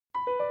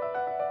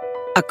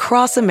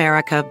Across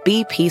America,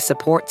 BP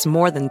supports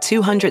more than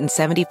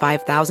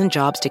 275,000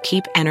 jobs to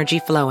keep energy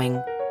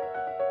flowing.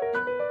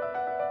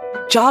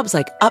 Jobs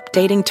like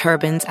updating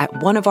turbines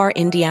at one of our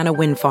Indiana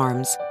wind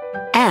farms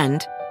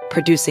and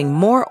producing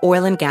more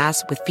oil and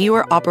gas with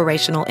fewer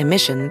operational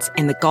emissions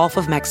in the Gulf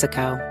of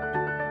Mexico.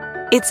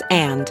 It's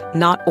and,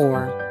 not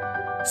or.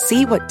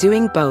 See what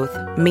doing both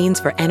means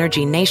for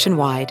energy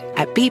nationwide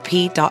at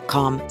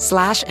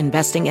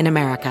bp.com/investing in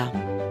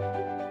America.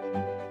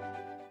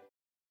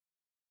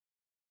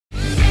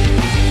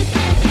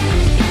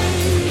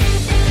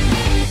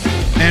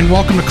 And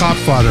welcome to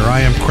Copfather. I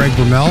am Craig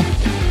Bromell,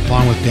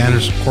 along with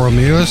Danis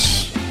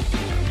Coromillas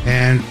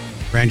and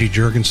Randy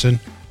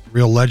Jurgensen,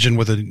 real legend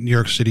with the New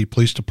York City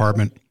Police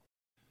Department.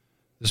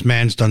 This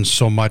man's done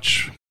so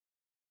much.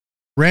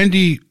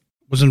 Randy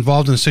was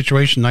involved in a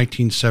situation in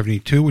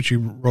 1972, which he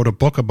wrote a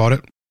book about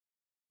it,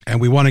 and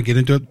we want to get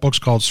into it. The book's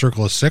called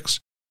Circle of Six,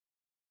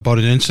 about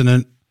an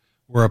incident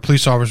where a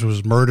police officer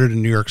was murdered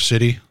in New York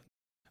City.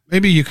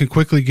 Maybe you can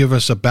quickly give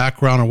us a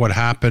background on what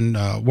happened,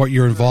 what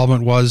your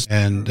involvement was,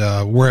 and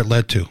where it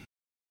led to.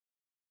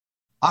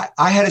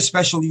 I had a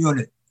special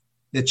unit.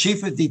 The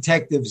chief of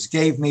detectives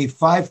gave me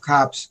 5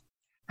 cops,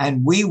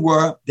 and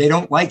they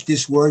don't like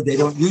this word, they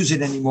don't use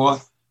it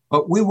anymore,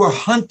 but we were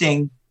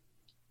hunting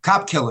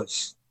cop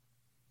killers.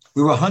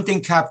 We were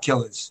hunting cop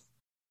killers.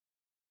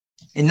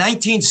 In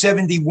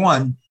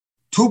 1971,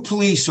 2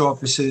 police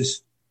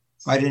officers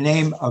by the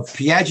name of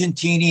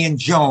Piagentini and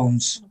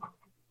Jones,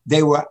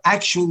 they were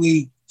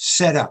actually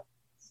set up.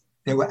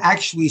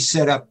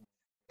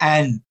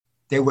 And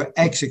they were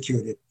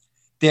executed.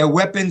 Their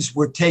weapons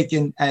were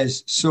taken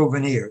as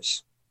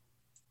souvenirs.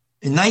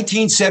 In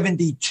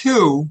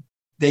 1972,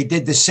 they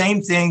did the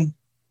same thing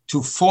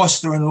to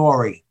Foster and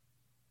Laurie.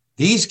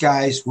 These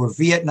guys were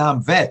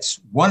Vietnam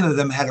vets. One of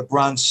them had a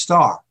Bronze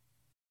Star.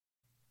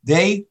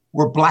 They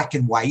were black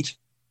and white,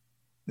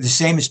 the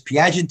same as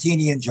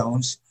Piagentini and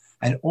Jones.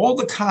 And all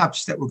the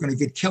cops that were going to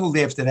get killed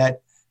after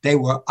that, they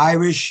were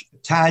Irish,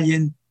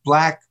 Italian,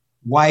 black,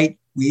 white.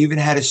 We even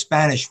had a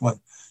Spanish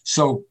one.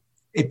 So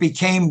it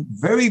became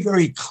very,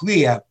 very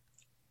clear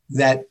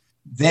that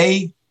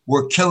they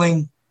were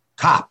killing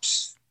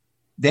cops.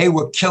 They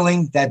were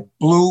killing that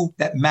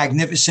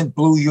magnificent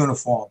blue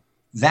uniform.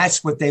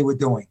 That's what they were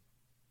doing.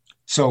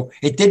 So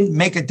it didn't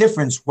make a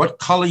difference what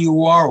color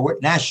you are or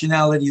what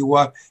nationality you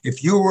are.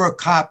 If you were a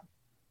cop,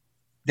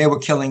 they were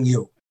killing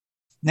you.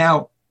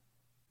 Now,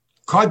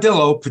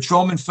 Cardillo,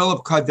 Patrolman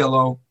Philip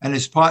Cardillo, and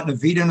his partner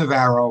Vito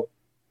Navarro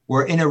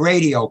were in a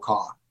radio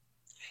car.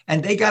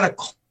 And they got a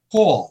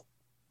call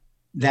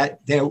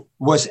that there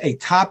was a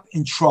cop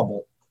in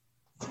trouble.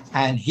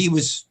 And he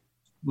was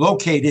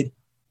located,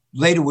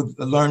 later would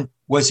learn,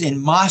 was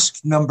in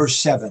Mosque number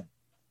 7.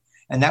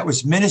 And that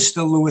was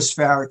Minister Louis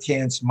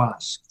Farrakhan's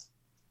mosque.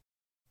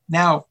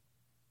 Now,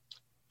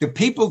 the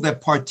people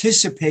that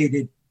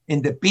participated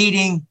in the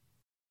beating,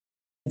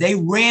 they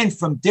ran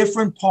from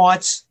different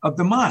parts of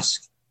the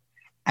mosque.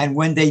 And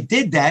when they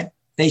did that,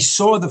 they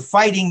saw the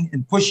fighting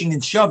and pushing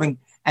and shoving,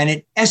 and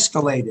it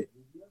escalated.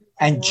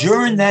 And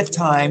during that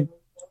time,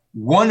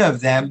 one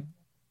of them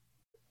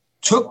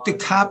took the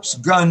cop's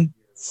gun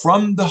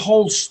from the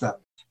holster.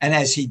 And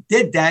as he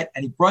did that,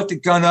 and he brought the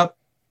gun up,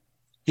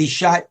 he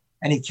shot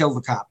and he killed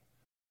the cop.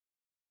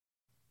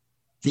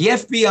 The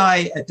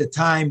FBI at the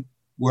time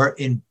were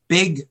in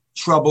big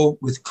trouble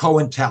with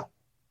COINTEL.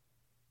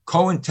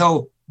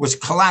 COINTEL was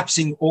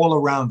collapsing all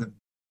around them.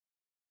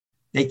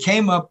 They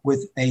came up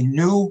with a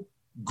new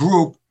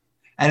group,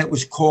 and it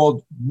was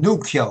called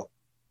New Kill.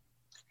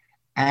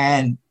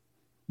 And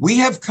we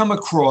have come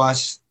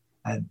across,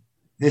 and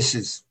this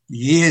is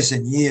years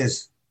and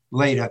years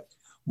later,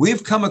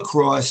 we've come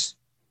across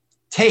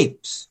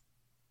tapes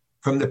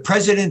from the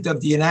President of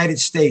the United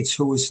States,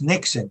 who was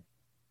Nixon,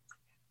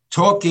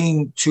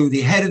 talking to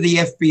the head of the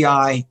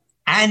FBI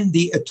and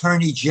the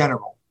Attorney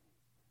General.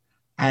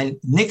 And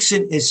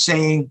Nixon is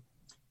saying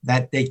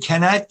that they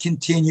cannot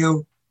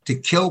continue to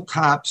kill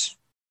cops.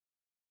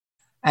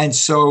 And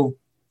so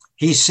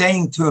he's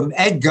saying to him,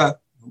 Edgar,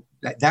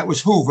 that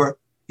was Hoover,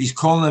 he's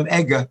calling him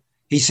Edgar.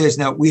 He says,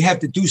 now we have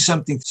to do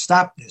something to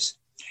stop this.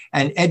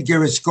 And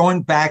Edgar is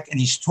going back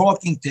and he's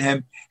talking to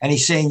him and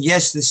he's saying,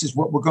 yes, this is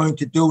what we're going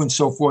to do and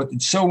so forth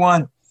and so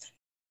on.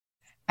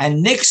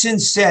 And Nixon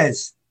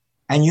says,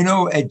 and you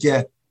know,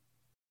 Edgar,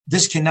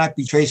 this cannot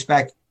be traced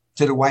back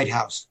to the White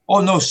House.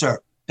 Oh, no,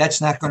 sir, that's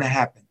not going to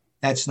happen.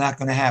 That's not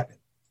going to happen.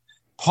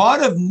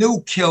 Part of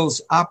New Kill's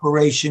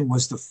operation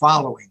was the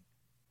following.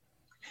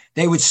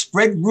 They would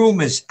spread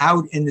rumors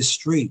out in the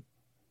street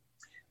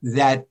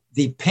that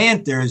the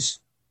Panthers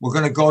were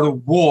going to go to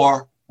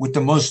war with the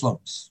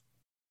Muslims.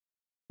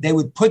 They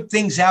would put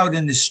things out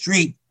in the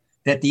street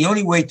that the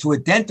only way to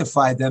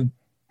identify them,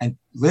 and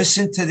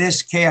listen to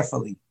this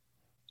carefully,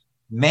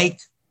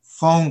 make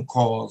phone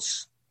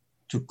calls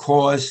to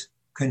cause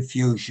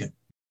confusion.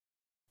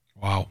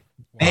 Wow.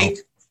 Make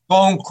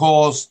phone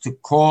calls to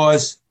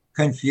cause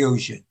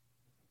confusion.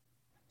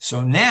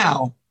 So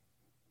now,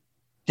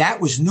 that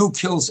was New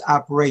Kill's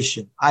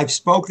operation. I've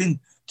spoken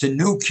to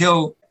New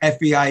Kill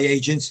FBI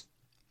agents.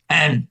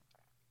 And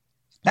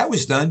that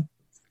was done.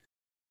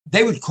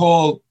 They would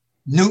call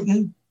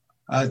Newton.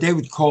 They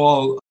would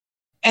call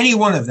any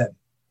one of them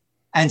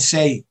and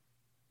say,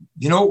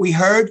 you know what we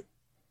heard?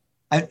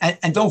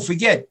 And don't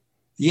forget,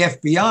 the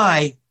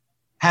FBI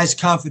has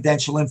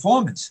confidential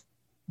informants.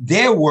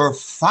 There were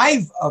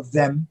 5 of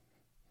them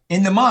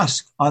in the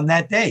mosque on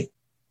that day.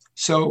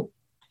 So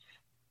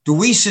do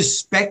we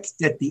suspect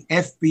that the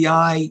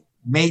FBI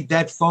made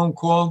that phone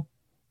call?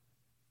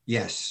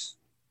 Yes.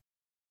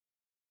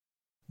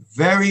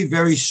 Very,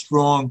 very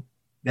strong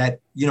that,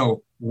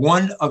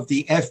 one of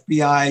the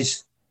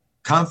FBI's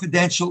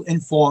confidential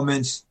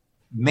informants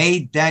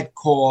made that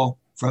call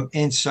from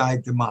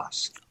inside the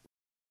mosque.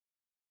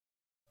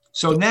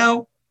 So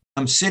now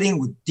I'm sitting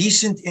with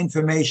decent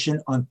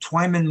information on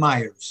Twyman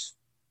Myers,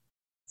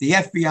 the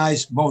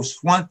FBI's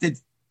most wanted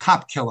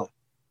cop killer.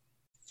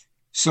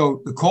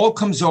 So the call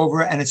comes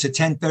over and it's a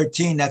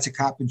 1013. That's a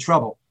cop in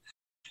trouble.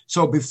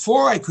 So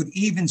before I could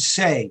even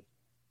say,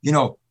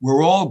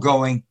 we're all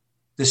going,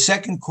 the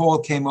second call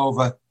came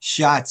over,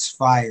 shots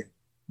fired.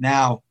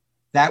 Now,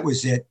 that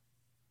was it.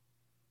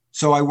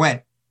 So I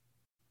went.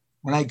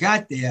 When I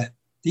got there,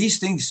 these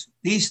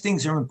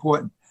things are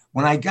important.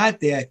 When I got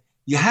there,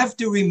 you have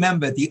to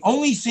remember the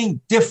only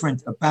thing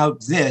different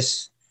about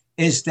this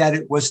is that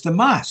it was the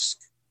mosque.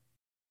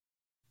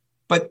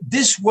 But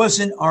this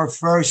wasn't our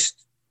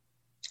first,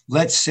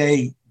 let's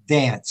say,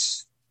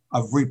 dance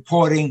of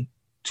reporting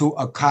to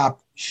a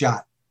cop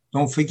shot.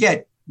 Don't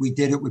forget, we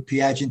did it with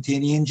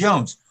Piagentini and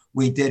Jones.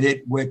 We did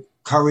it with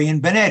Curry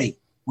and Benetti.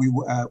 We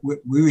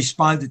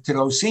responded to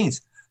those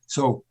scenes.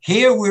 So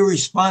here we're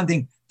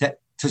responding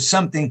to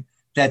something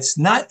that's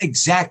not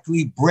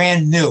exactly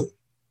brand new.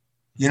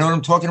 You know what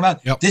I'm talking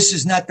about? Yep. This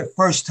is not the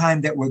first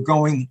time that we're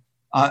going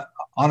on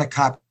a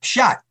cop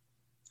shot.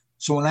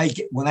 So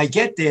when I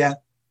get there,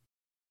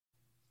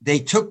 they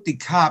took the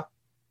cop,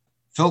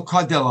 Phil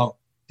Cardillo,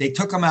 they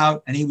took him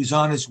out and he was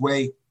on his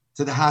way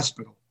to the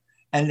hospital.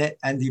 And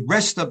the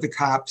rest of the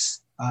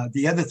cops,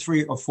 the other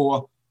 3 or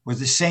 4, was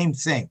the same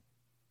thing.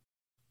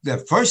 The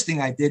first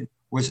thing I did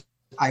was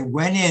I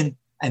went in,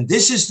 and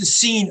this is the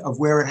scene of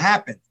where it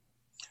happened.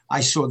 I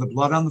saw the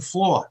blood on the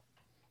floor.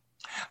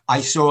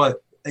 I saw,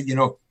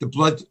 the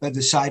blood at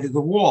the side of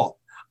the wall.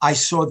 I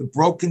saw the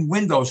broken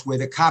windows where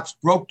the cops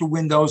broke the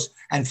windows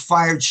and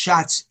fired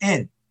shots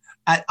in.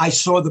 I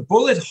saw the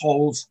bullet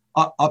holes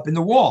up in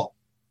the wall.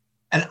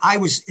 And I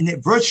was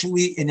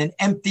virtually in an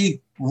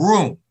empty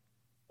room.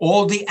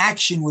 All the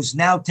action was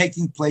now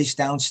taking place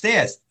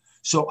downstairs.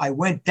 So I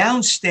went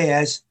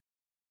downstairs,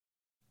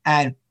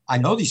 and I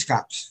know these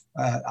cops.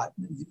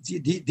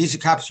 These are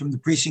cops from the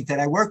precinct that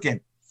I work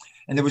in.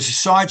 And there was a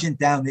sergeant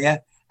down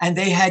there, and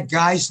they had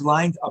guys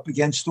lined up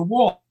against the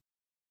wall.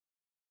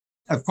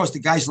 Of course, the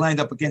guys lined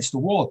up against the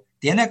wall,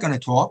 they're not going to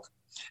talk.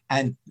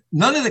 And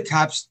none of the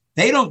cops,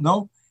 they don't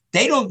know.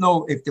 They don't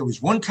know if there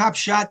was 1 cop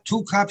shot,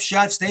 2 cop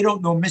shots. They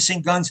don't know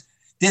missing guns.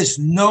 There's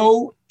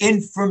no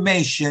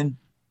information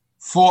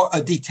for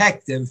a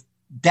detective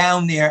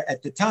down there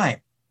at the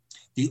time.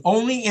 The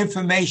only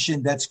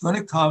information that's going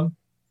to come,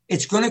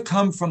 it's going to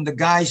come from the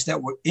guys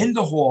that were in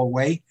the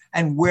hallway.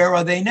 And where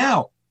are they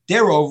now?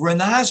 They're over in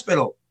the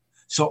hospital.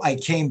 So I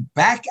came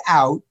back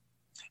out.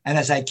 And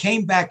as I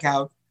came back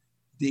out,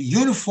 the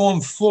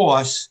uniformed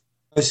force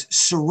was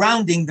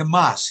surrounding the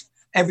mosque.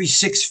 Every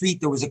 6 feet,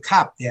 there was a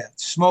cop there,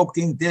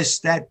 smoking, this,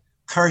 that,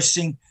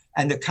 cursing.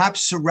 And the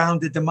cops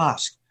surrounded the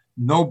mosque.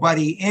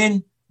 Nobody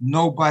in,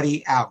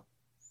 nobody out.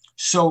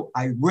 So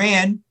I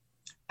ran,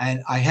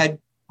 and I had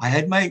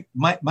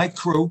my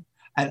crew,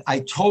 and I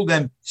told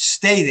them,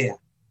 stay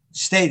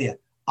there.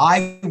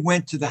 I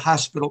went to the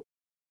hospital,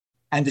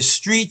 and the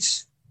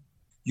streets,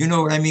 you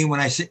know what I mean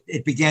when I said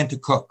it began to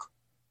cook.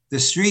 The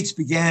streets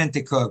began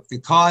to cook. The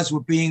cars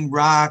were being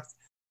rocked.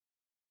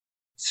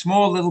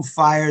 Small little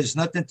fires,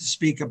 nothing to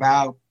speak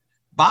about.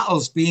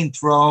 Bottles being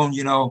thrown,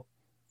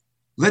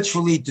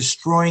 literally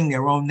destroying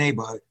their own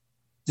neighborhood,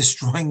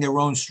 destroying their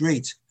own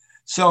streets.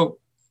 So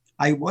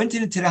I went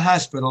into the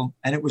hospital,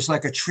 and it was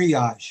like a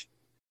triage.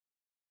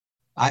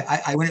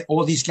 I went,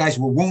 all these guys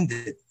were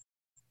wounded.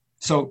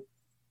 So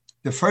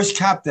the first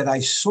cop that I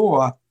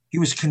saw, he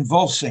was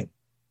convulsing,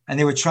 and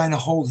they were trying to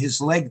hold his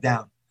leg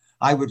down.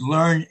 I would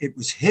learn it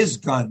was his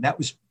gun. That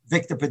was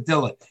Victor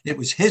Padilla. It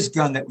was his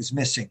gun that was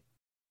missing.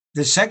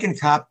 The second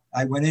cop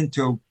I went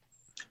into,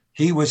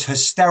 he was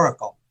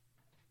hysterical,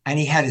 and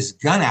he had his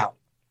gun out,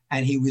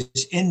 and he was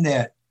in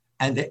there,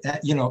 and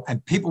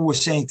and people were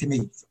saying to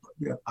me,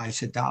 I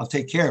said, I'll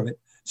take care of it.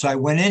 So I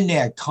went in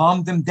there,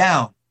 calmed him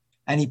down,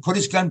 and he put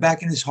his gun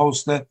back in his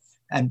holster,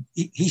 and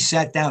he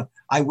sat down.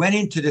 I went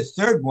into the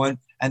third one,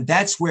 and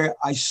that's where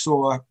I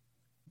saw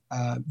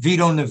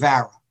Vito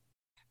Navarra.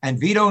 And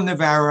Vito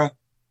Navarra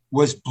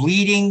was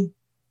bleeding.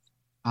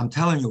 I'm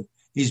telling you,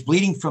 he's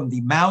bleeding from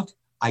the mouth.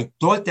 I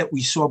thought that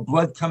we saw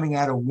blood coming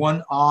out of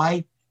one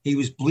eye. He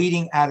was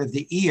bleeding out of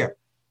the ear,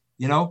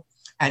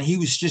 and he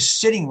was just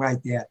sitting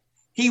right there.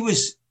 He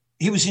was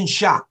in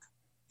shock.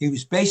 He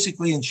was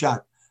basically in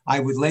shock. I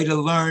would later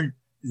learn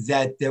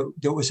that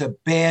there was a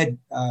bad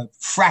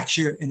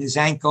fracture in his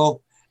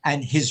ankle,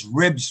 and his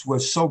ribs were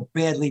so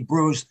badly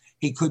bruised,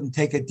 he couldn't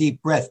take a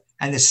deep breath.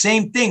 And the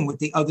same thing with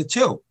the other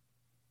two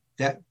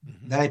that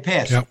I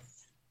passed. Yep.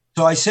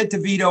 So I said to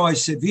Vito,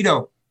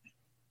 Vito,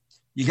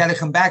 you got to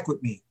come back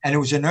with me. And there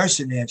was a nurse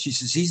in there. And she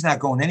says, he's not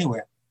going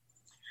anywhere.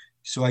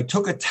 So I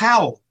took a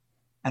towel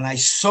and I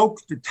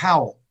soaked the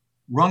towel,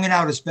 wrung it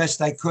out as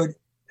best I could,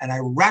 and I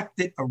wrapped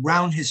it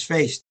around his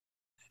face.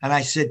 And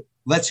I said,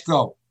 let's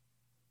go.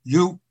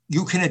 You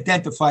can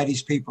identify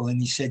these people.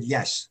 And he said,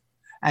 yes.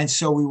 And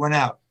so we went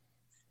out.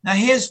 Now,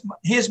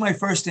 here's my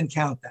first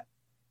encounter.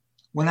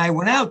 When I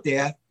went out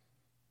there,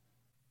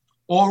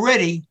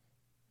 already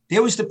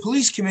there was the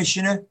police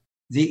commissioner.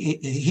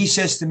 He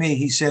says to me,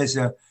 he says,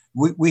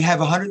 we have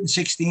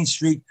 116th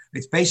Street.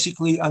 It's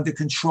basically under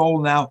control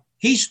now.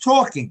 He's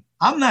talking.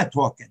 I'm not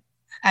talking.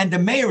 And the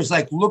mayor is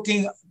like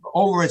looking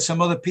over at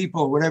some other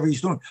people or whatever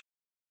he's doing.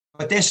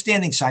 But they're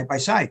standing side by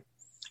side.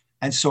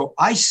 And so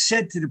I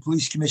said to the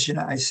police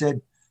commissioner, I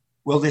said,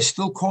 well, they're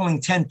still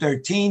calling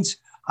 1013s.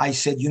 I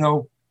said,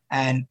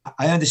 and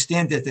I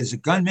understand that there's a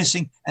gun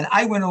missing. And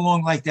I went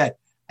along like that.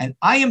 And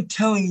I am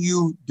telling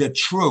you the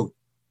truth.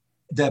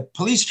 The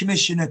police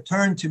commissioner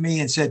turned to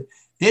me and said,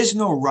 there's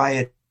no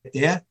riot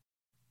there.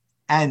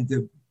 And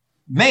the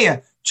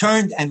mayor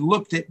turned and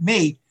looked at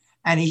me,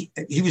 and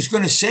he was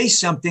going to say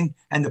something.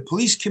 And the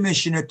police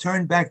commissioner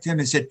turned back to him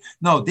and said,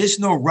 no, there's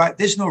no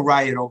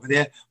riot over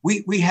there.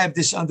 We have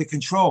this under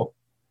control.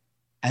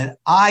 And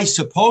I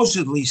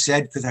supposedly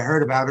said, because I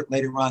heard about it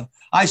later on,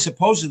 I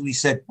supposedly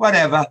said,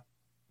 whatever.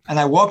 And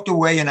I walked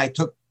away and I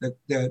took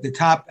the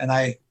top and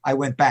I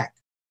went back.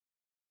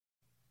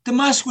 The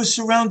mosque was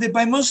surrounded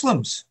by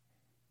Muslims,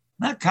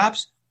 not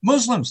cops,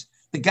 Muslims.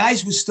 The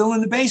guys were still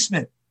in the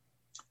basement.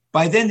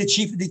 By then, the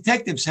chief of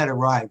detectives had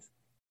arrived.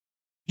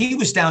 He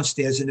was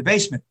downstairs in the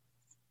basement.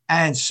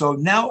 And so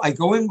now I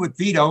go in with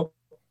Vito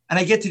and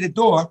I get to the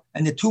door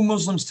and the two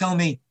Muslims tell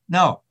me,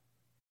 no,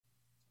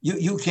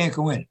 you can't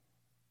go in.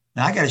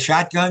 Now I got a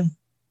shotgun.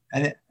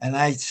 And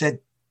I said,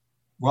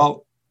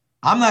 well,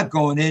 I'm not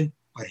going in,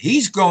 but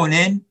he's going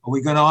in. Are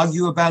we going to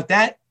argue about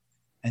that?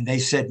 And they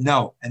said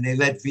no. And they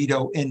let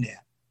Vito in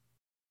there.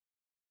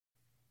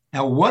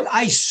 Now, what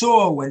I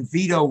saw when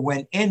Vito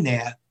went in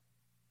there,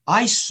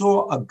 I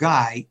saw a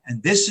guy,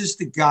 and this is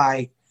the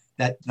guy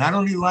that not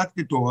only locked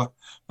the door,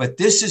 but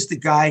this is the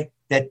guy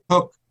that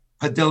took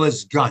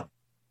Padilla's gun.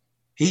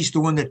 He's the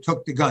one that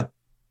took the gun.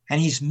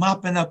 And he's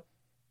mopping up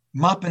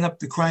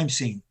the crime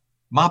scene,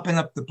 mopping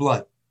up the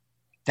blood.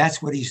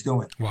 That's what he's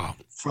doing. Wow.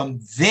 From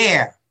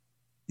there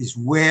is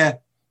where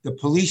the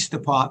police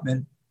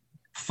department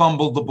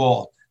fumbled the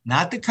ball.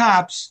 Not the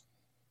cops.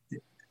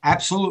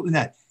 Absolutely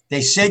not.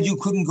 They said you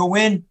couldn't go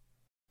in.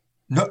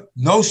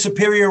 No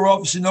superior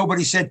officer,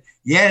 nobody said,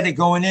 yeah, they're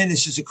going in.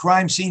 This is a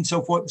crime scene,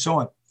 so forth and so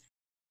on.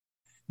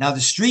 Now, the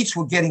streets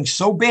were getting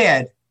so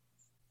bad,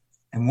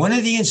 and one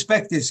of the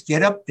inspectors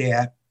get up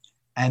there,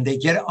 and they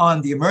get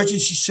on the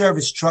emergency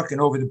service truck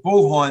and over the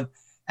bullhorn,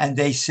 and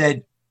they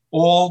said,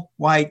 all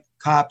white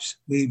cops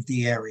leave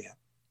the area.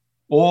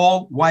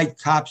 All white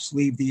cops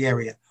leave the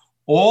area.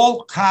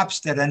 All cops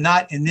that are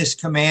not in this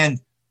command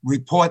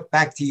report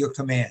back to your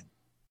command.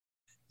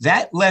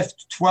 That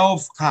left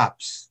 12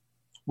 cops.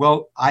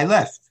 Well, I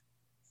left.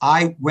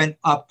 I went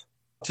up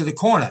to the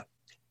corner,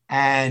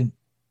 and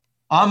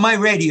on my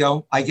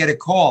radio, I get a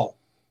call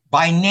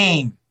by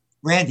name,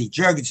 Randy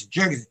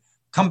Jurgensen,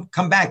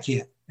 come back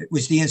here. It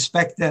was the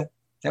inspector.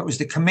 That was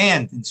the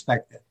command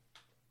inspector.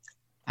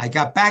 I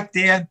got back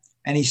there,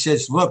 and he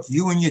says, look,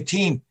 you and your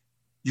team,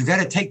 you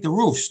got to take the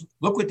roofs.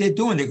 Look what they're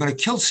doing. They're going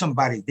to kill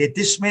somebody. They're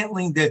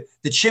dismantling the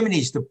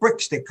chimneys, the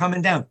bricks, they're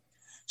coming down.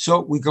 So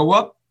we go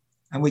up,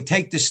 and we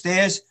take the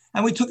stairs,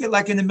 and we took it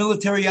like in a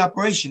military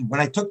operation. When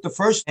I took the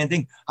first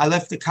landing, I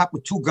left the cop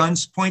with two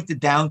guns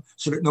pointed down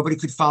so that nobody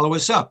could follow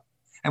us up.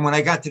 And when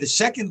I got to the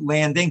second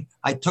landing,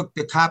 I took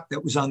the cop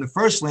that was on the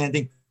first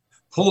landing,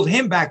 pulled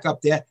him back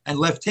up there, and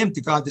left him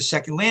to guard the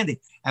second landing.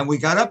 And we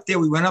got up there,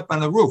 we went up on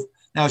the roof.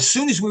 Now, as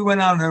soon as we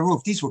went out on the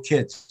roof, these were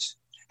kids.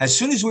 As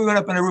soon as we went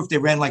up on the roof, they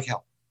ran like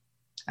hell.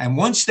 And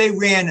once they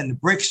ran and the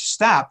bricks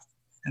stopped,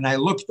 and I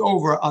looked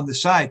over on the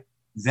side,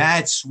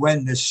 that's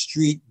when the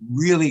street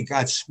really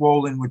got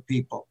swollen with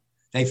people.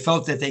 They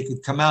felt that they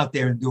could come out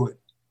there and do it.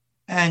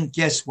 And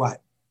guess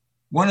what?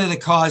 One of the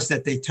cars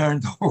that they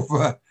turned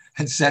over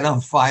and set on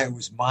fire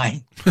was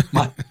mine.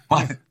 My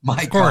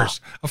of course,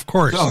 car. Of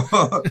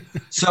course.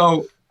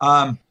 So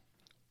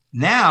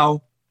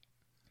now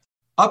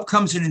up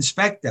comes an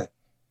inspector.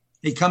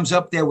 He comes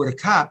up there with a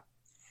cop,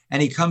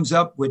 and he comes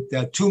up with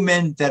two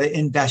men that are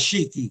in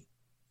dashiki.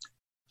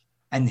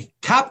 And the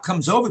cop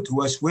comes over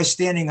to us. We're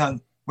standing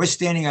on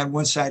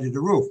one side of the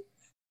roof.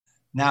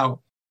 Now,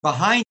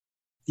 behind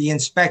the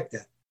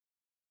inspector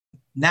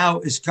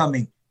now is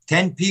coming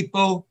 10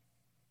 people,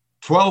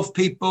 12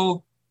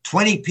 people,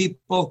 20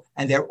 people,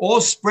 and they're all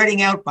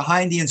spreading out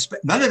behind the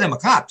inspector. None of them are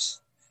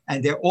cops.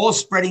 And they're all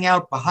spreading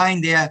out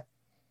behind there.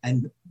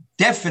 And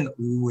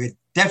we're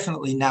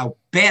definitely now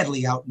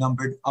badly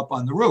outnumbered up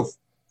on the roof.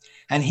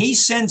 And he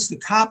sends the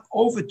cop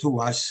over to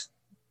us.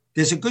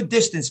 There's a good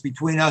distance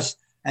between us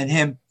and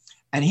him.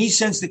 And he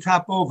sends the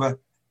cop over,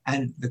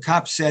 and the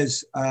cop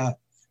says,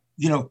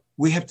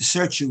 we have to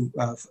search you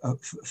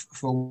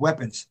for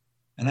weapons.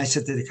 And I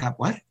said to the cop,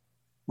 what?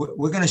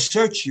 We're going to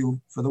search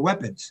you for the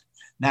weapons.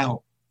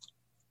 Now,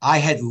 I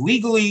had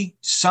legally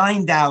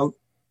signed out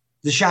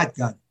the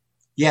shotgun.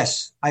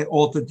 Yes, I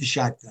altered the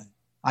shotgun.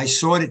 I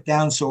sawed it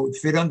down so it would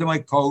fit under my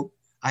coat.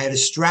 I had a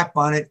strap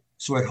on it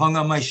so it hung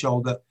on my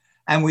shoulder.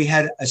 And we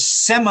had a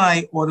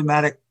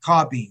semi-automatic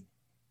carbine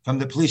from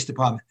the police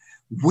department.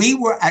 We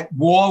were at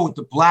war with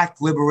the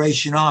Black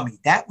Liberation Army.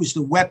 That was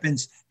the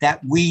weapons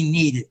that we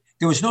needed.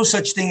 There was no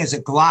such thing as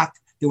a Glock.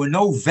 There were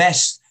no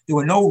vests. There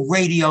were no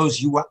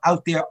radios. You were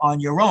out there on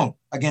your own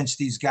against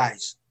these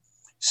guys.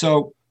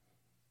 So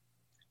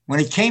when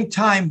it came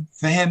time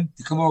for him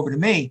to come over to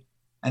me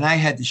and I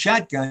had the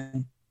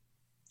shotgun,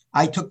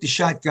 I took the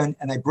shotgun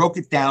and I broke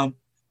it down,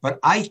 but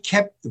I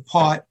kept the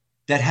part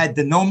that had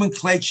the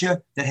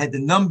nomenclature, that had the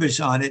numbers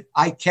on it.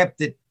 I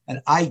kept it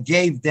and I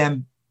gave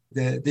them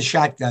the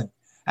shotgun,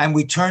 and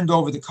we turned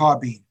over the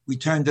carbine. We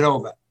turned it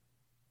over.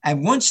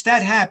 And once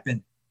that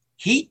happened,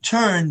 he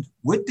turned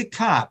with the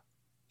cop,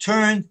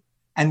 turned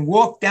and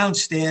walked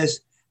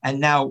downstairs. And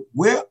now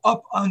we're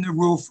up on the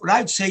roof, what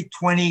I'd say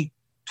 20,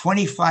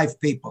 25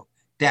 people.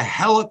 The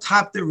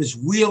helicopter is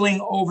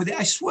wheeling over there.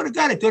 I swear to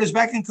God, I thought it was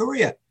back in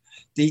Korea.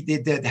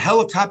 The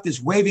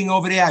helicopter's waving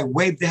over there. I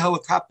waved the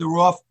helicopter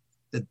off.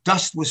 The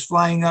dust was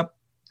flying up.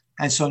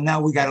 And so now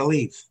we got to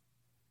leave.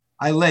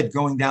 I led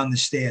going down the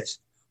stairs.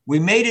 We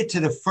made it to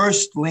the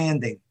first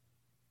landing.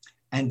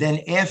 And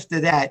then after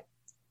that,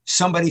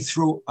 somebody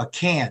threw a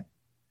can.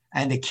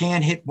 And the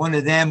can hit one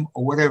of them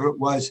or whatever it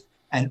was.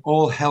 And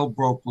all hell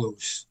broke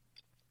loose.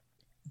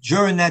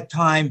 During that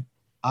time,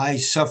 I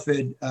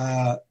suffered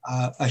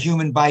a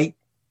human bite.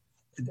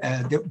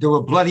 There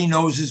were bloody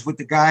noses with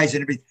the guys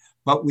and everything.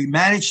 But we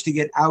managed to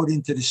get out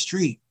into the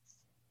street.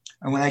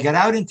 And when I got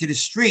out into the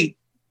street,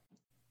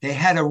 they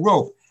had a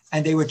rope.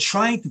 And they were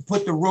trying to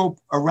put the rope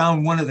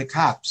around one of the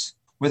cops.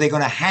 Were they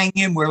going to hang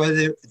him?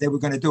 Whatever they were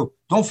going to do.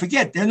 Don't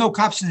forget, there are no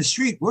cops in the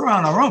street. We're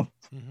on our own.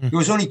 Mm-hmm. There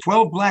was only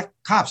 12 black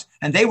cops.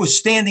 And they were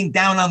standing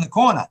down on the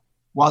corner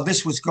while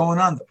this was going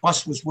on. The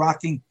bus was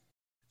rocking.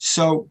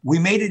 So we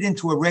made it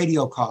into a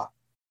radio car.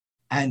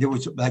 And there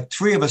was like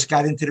 3 of us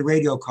got into the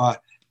radio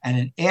car. And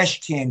an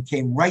ash can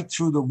came right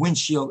through the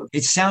windshield.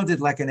 It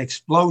sounded like an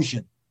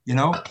explosion, you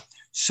know?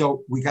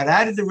 So we got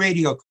out of the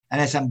radio.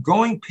 And as I'm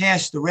going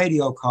past the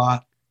radio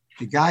car,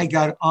 the guy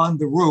got on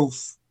the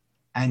roof.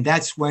 And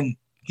that's when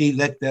he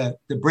let the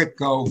brick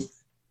go.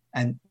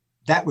 And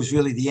that was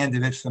really the end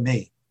of it for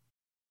me.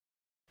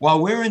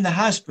 While we're in the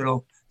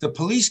hospital, the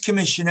police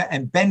commissioner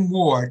and Ben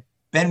Ward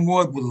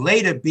would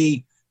later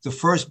be the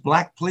first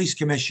black police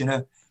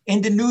commissioner,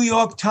 in the New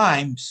York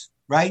Times,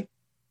 right?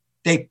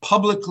 They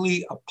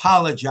publicly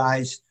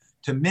apologized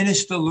to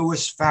Minister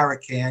Louis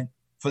Farrakhan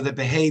for the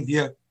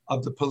behavior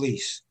of the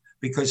police,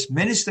 because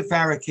Minister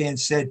Farrakhan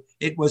said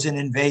it was an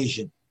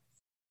invasion.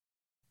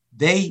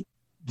 They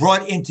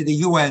brought into the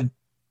UN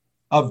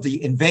of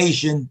the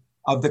invasion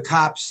of the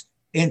cops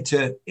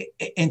into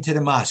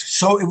the mosque.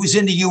 So it was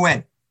in the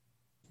UN.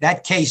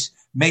 That case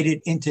made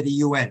it into the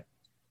UN.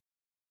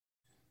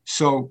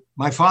 So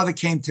my father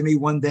came to me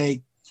one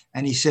day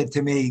and he said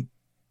to me,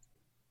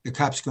 the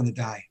cop's going to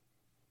die.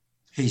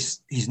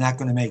 He's not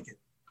going to make it.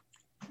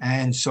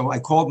 And so I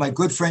called my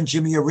good friend,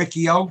 Jimmy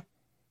Arricchio.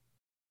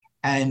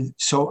 And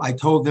so I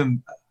told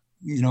him,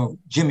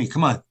 Jimmy,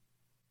 come on,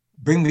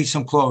 bring me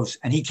some clothes.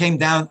 And he came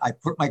down, I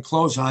put my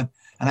clothes on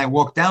and I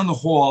walked down the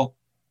hall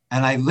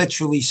and I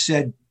literally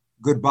said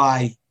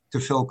goodbye to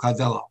Phil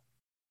Cardello.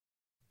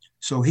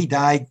 So he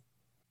died.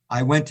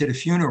 I went to the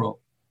funeral.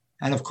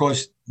 And of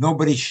course,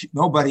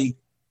 nobody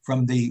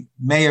from the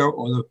mayor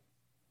or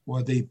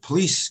the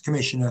police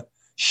commissioner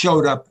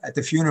showed up at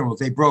the funeral.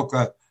 They broke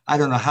I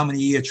don't know how many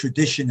year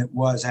tradition it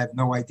was. I have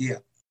no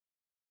idea.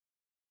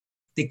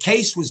 The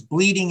case was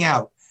bleeding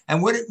out.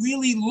 And what it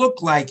really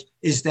looked like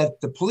is that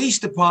the police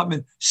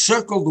department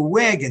circled the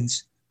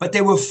wagons, but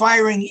they were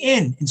firing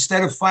in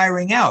instead of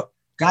firing out.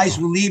 Guys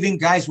were leaving,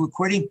 guys were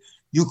quitting.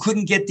 You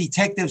couldn't get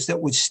detectives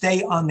that would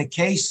stay on the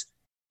case.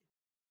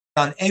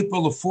 On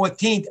April the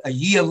 14th, a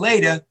year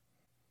later,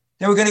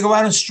 they were going to go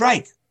out on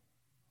strike.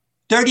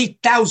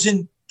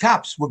 30,000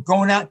 cops were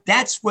going out.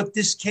 That's what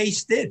this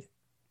case did.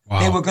 Wow.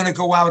 They were going to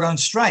go out on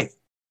strike.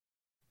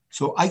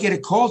 So I get a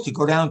call to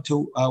go down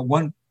to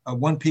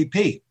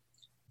 1PP.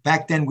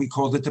 Back then, we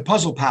called it the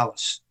Puzzle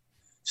Palace.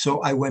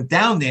 So I went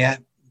down there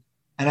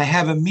and I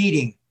have a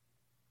meeting.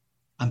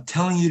 I'm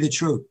telling you the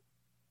truth.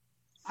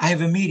 I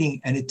have a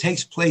meeting and it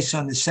takes place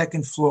on the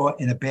second floor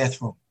in a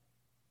bathroom.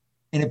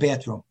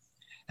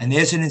 And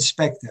there's an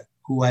inspector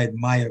who I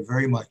admire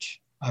very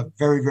much, a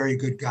very, very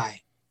good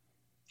guy.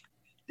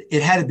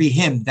 It had to be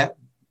him that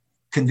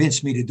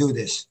convinced me to do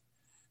this.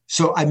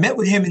 So I met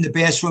with him in the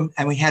bathroom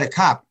and we had a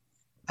cop.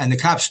 And the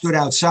cop stood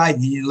outside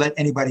and he didn't let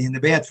anybody in the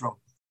bathroom.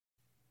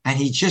 And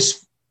he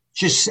just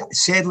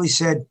sadly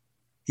said,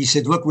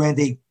 look,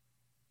 Randy,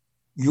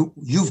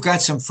 you've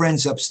got some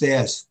friends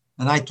upstairs.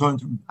 And I turned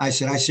to him, I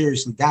said, I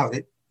seriously doubt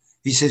it.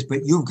 He says,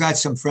 but you've got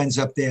some friends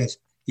up there.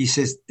 He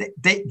says,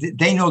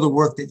 they know the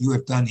work that you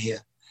have done here.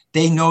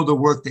 They know the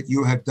work that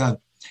you have done.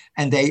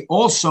 And they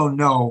also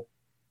know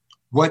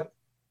what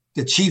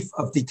the chief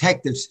of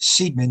detectives,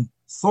 Seidman,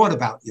 thought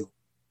about you.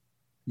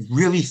 He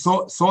really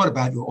thought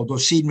about you, although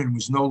Seidman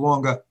was no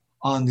longer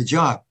on the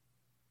job.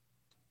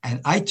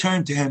 And I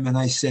turned to him and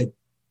I said,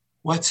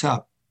 what's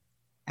up?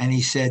 And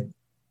he said,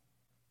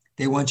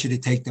 they want you to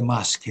take the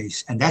Moss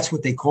case. And that's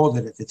what they called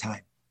it at the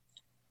time.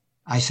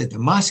 I said, the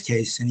Moss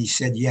case? And he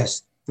said,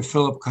 yes, the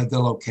Philip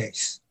Cardillo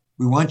case.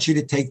 We want you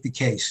to take the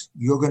case.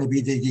 You're going to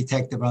be the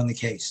detective on the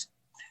case.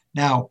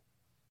 Now,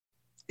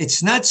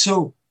 it's not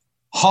so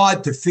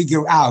hard to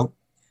figure out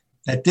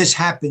that this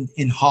happened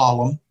in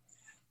Harlem,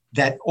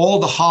 that all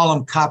the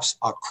Harlem cops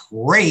are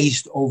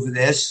crazed over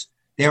this.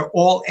 They're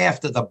all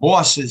after the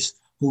bosses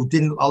who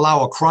didn't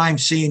allow a crime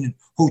scene, and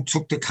who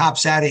took the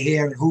cops out of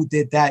here, and who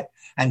did that.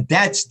 And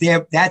that's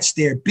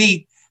their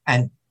beat.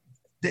 And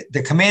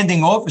the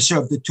commanding officer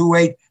of the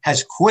 2-8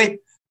 has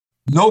quit.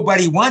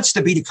 Nobody wants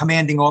to be the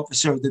commanding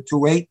officer of the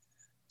 2-8.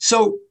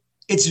 So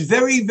it's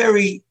very,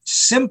 very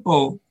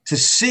simple to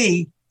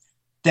see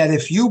that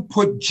if you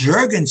put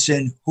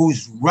Jurgensen,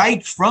 who's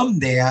right from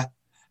there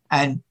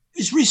and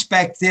is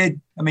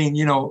respected, I mean,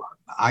 you know,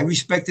 I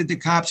respected the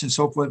cops and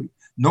so forth,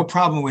 no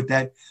problem with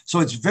that. So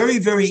it's very,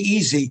 very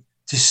easy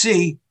to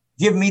see,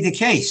 give me the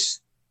case.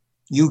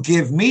 You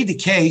give me the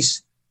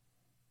case,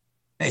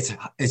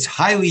 it's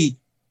highly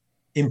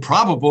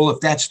improbable, if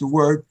that's the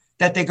word,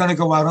 that they're going to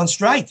go out on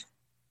strike,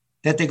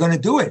 that they're going to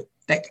do it.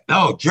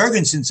 No,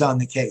 Jurgensen's on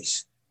the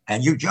case.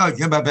 And you, Judge,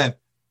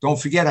 don't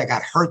forget, I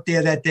got hurt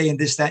there that day and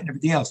this, that, and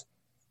everything else.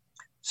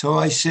 So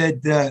I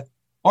said,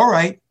 all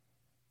right.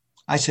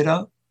 I said,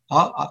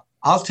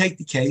 I'll take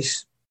the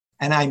case.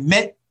 And I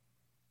met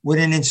with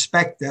an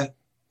inspector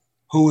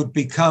who would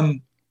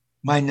become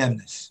my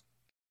nemesis.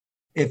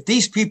 If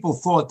these people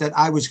thought that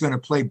I was going to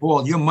play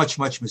ball, you're much,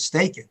 much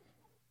mistaken.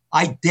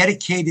 I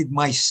dedicated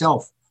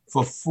myself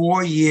for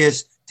 4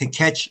 years to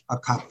catch a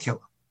cop killer.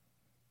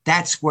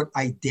 That's what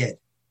I did.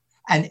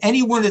 And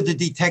any one of the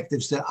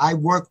detectives that I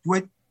worked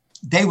with,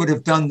 they would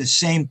have done the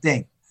same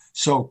thing.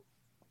 So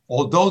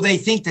although they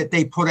think that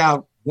they put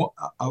out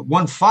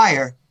one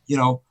fire, you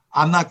know,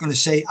 I'm not going to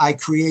say I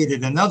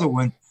created another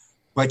one,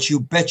 but you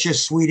bet your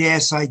sweet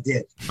ass I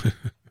did.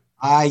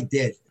 I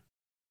did.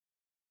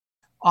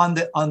 On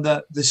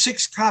the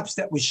 6 cops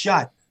that was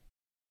shot,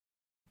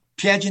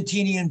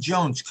 Piagentini and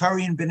Jones,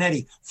 Curry and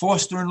Benetti,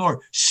 Foster and Laura,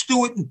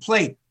 Stewart and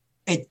Plate.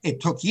 It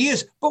took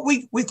years, but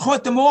we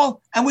caught them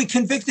all and we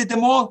convicted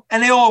them all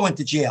and they all went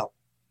to jail.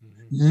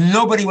 Mm-hmm.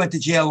 Nobody went to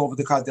jail over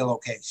the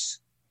Cardillo case.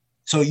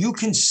 So you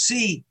can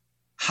see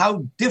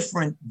how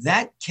different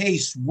that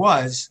case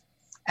was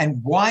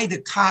and why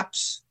the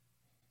cops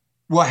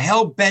were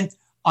hell-bent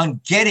on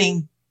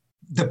getting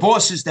the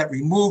bosses that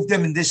removed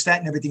them and this, that,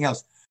 and everything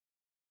else.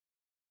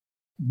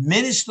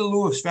 Minister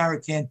Louis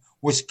Farrakhan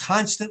was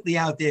constantly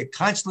out there,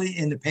 constantly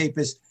in the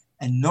papers,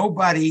 and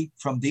nobody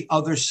from the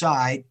other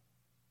side,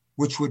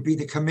 which would be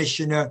the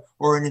commissioner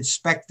or an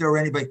inspector or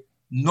anybody,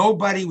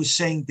 nobody was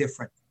saying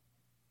different.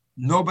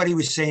 Nobody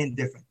was saying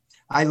different.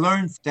 I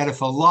learned that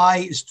if a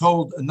lie is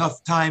told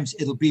enough times,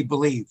 it'll be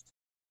believed.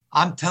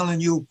 I'm telling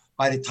you,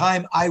 by the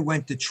time I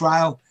went to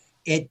trial,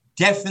 it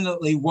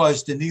definitely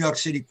was the New York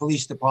City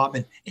Police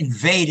Department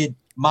invaded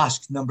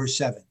Mosque number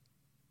 7.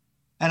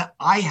 And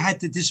I had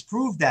to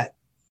disprove that.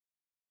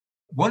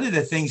 One of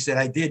the things that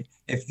I did,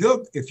 if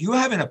you're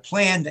having a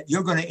plan that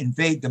you're going to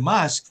invade the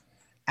mosque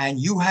and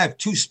you have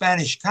 2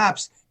 Spanish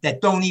cops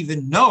that don't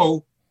even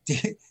know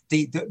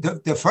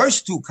the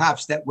first 2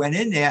 cops that went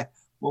in there,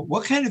 well,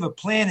 what kind of a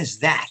plan is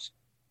that?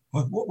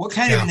 What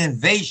kind of an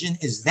invasion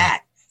is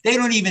that? They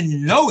don't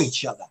even know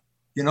each other.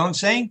 You know what I'm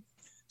saying?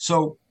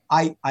 So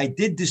I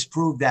did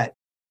disprove that.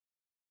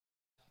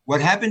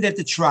 What happened at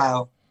the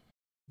trial,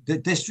 the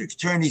district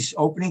attorney's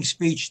opening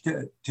speech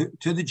to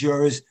the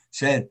jurors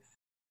said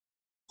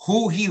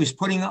who he was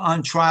putting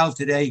on trial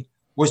today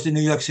was the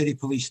New York City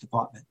Police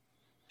Department.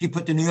 He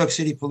put the New York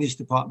City Police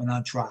Department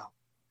on trial.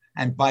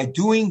 And by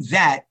doing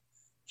that,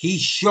 he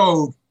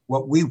showed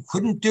what we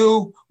couldn't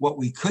do, what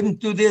we couldn't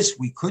do this,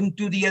 we couldn't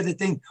do the other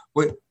thing.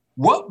 But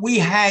what we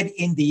had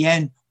in the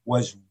end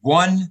was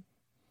one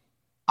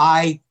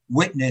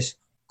eyewitness.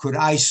 Could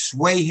I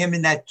sway him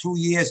in that 2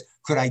 years?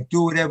 Could I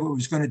do whatever it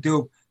was going to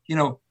do? You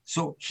know,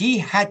 so he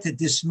had to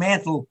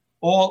dismantle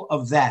all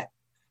of that.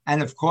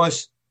 And of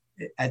course,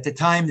 at the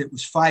time, it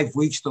was 5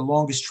 weeks, the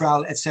longest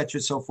trial, et cetera,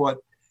 so forth.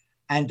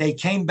 And they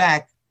came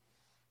back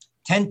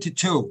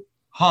 10-2,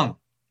 hung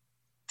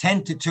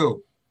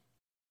 10-2.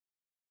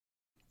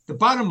 The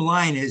bottom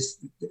line is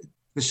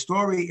the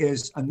story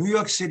is a New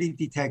York City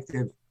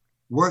detective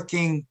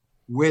working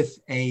with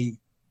a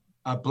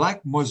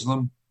Black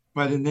Muslim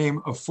by the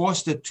name of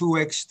Foster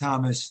 2X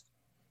Thomas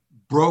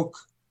broke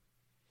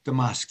the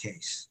Moss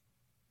case.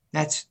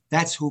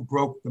 That's who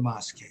broke the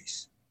Moss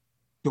case.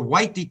 The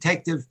white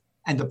detective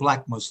and the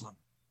Black Muslim.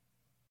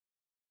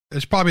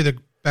 It's probably the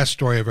best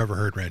story I've ever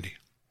heard, Randy.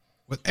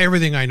 With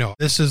everything I know,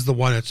 this is the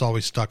one that's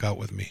always stuck out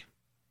with me.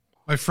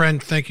 My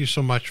friend, thank you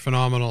so much.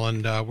 Phenomenal.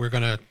 And we're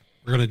gonna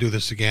do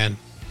this again.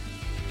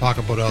 Talk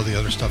about all the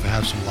other stuff and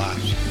have some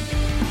laughs.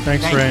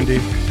 Thanks, Randy.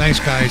 Thanks,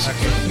 guys.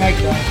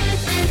 Thanks, guys.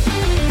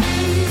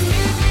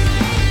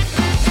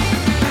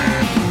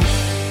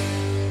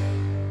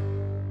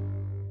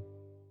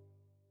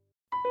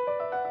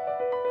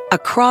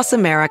 Across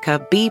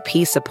America,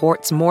 BP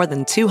supports more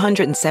than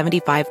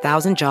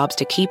 275,000 jobs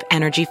to keep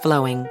energy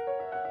flowing.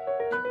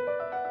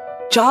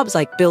 Jobs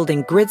like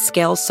building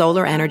grid-scale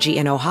solar energy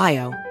in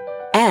Ohio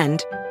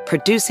and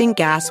producing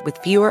gas with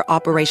fewer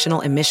operational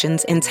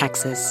emissions in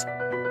Texas.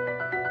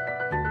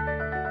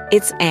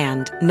 It's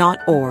and, not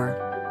or.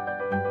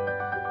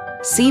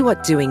 See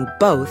what doing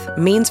both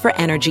means for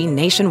energy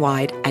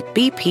nationwide at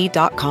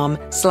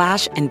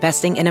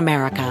bp.com/investing in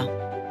America.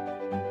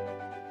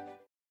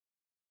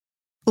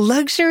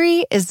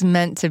 Luxury is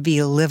meant to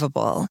be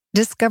livable.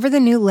 Discover the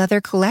new leather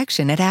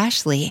collection at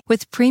Ashley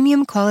with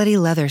premium quality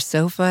leather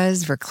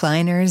sofas,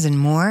 recliners, and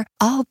more,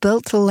 all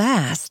built to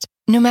last.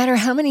 No matter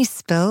how many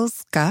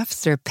spills,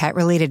 scuffs, or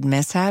pet-related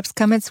mishaps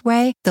come its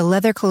way, the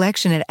leather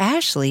collection at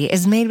Ashley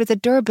is made with the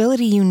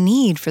durability you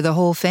need for the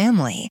whole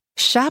family.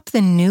 Shop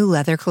the new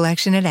leather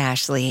collection at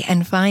Ashley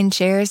and find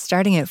chairs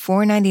starting at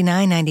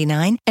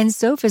 $499.99 and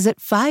sofas at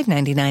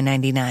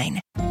 $599.99.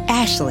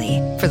 Ashley,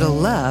 for the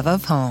love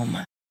of home.